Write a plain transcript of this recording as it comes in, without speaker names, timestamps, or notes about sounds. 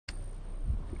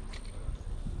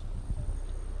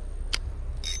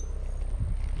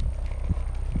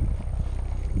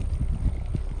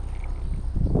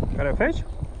Got a fish?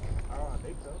 I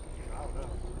think so. I don't know.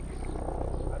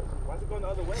 Why is it going the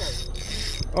other way?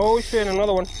 Oh shit,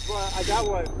 another one. Bro, I got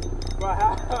one. Bro,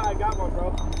 I got one,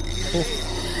 bro.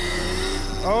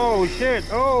 Oh shit,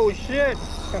 oh shit.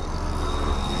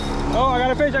 Oh, I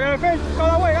got a fish, I got a fish. Go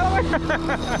that way, go that way.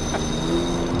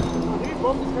 These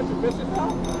both just catching fishes now?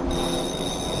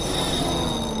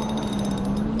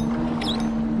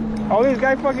 Oh, this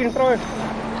guy fucking throw it.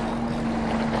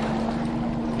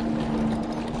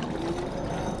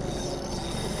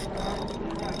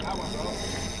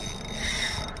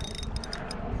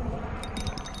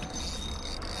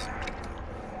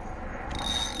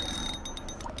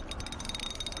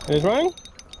 It's running? Yeah, I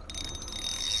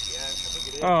think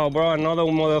it is. Oh, bro, another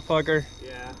motherfucker.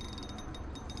 Yeah.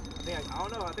 I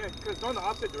don't know. I think because it's going the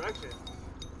opposite direction.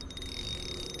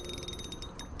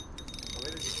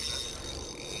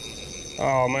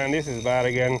 Oh man, this is bad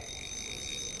again.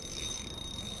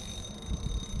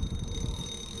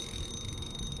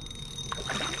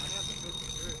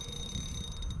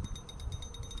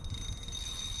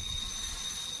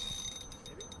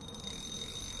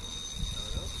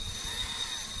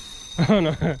 Oh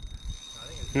no.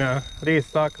 No, I think it's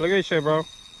stuck. Look at this shit, bro.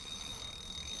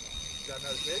 Got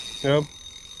another fish? Yep.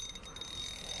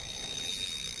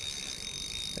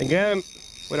 Again,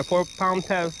 with a 4-pound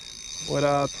test, with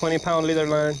a 20-pound leader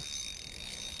line.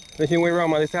 Fishing with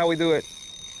Roma, this is how we do it.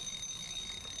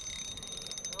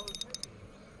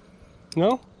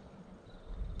 No?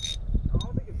 I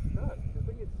don't think it's stuck. I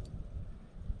think it's...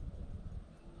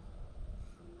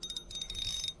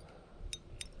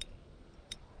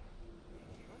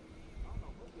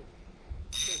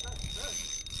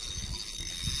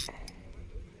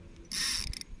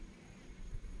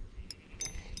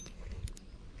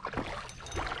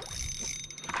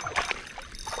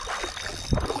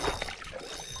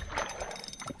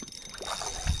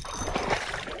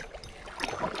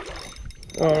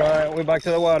 All right, we're back to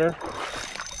the water.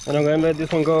 And I'm gonna let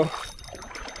this one go.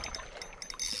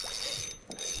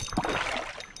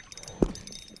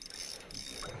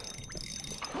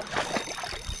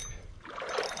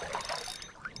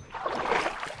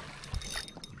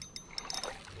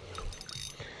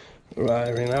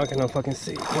 Right now I cannot fucking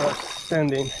see what's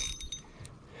standing.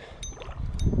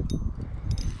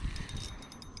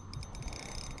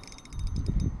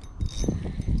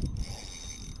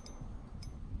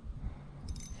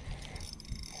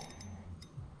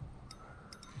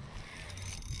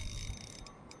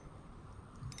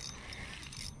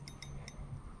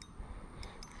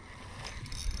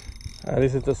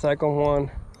 This is the second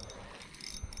one.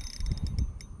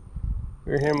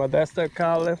 We're here in Modesto,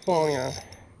 California.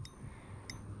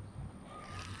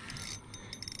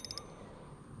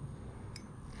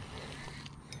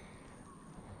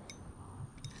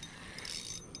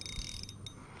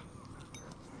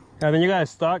 Haven't you guys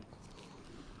stuck? I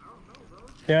don't know, bro.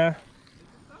 Yeah.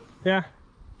 Yeah.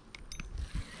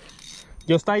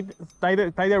 Just tie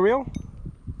the reel.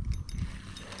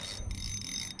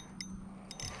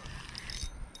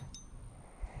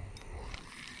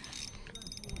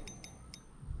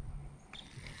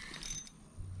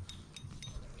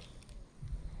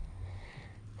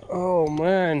 Oh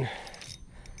man.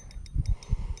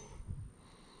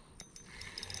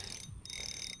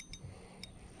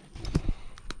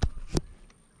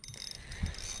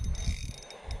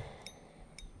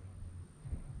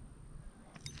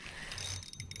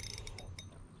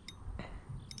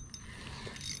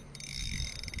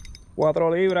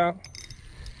 $4 libras,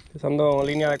 usando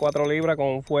línea de 4 libras con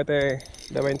un fuete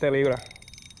de 20 libras.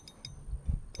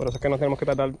 Por eso es que nos tenemos que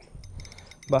tardar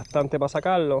bastante para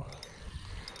sacarlo,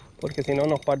 porque si no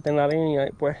nos parten la línea.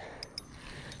 Y pues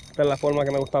esta es la forma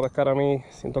que me gusta pescar a mí.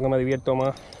 Siento que me divierto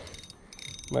más,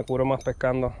 me curo más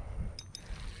pescando,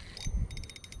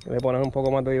 le pones un poco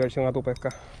más de diversión a tu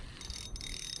pesca.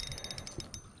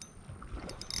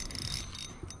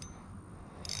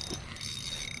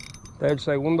 Este es el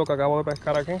segundo que acabo de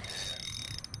pescar aquí.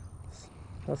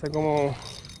 Hace como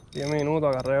 10 minutos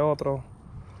agarré otro,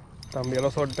 también lo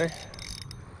solté.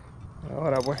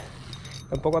 Ahora pues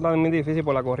es un poco también difícil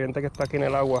por la corriente que está aquí en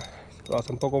el agua. Lo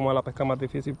hace un poco más la pesca más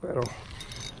difícil, pero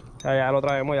ya lo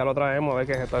traemos, a ver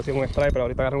que está haciendo un striper.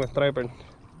 Ahorita agarré un striper,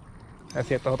 a ver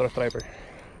si este es otro striper.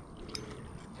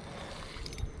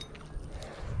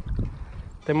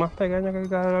 Este es más pequeño que el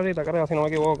que agarré ahorita, creo, si no me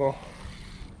equivoco.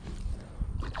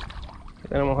 Aquí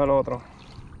tenemos el otro.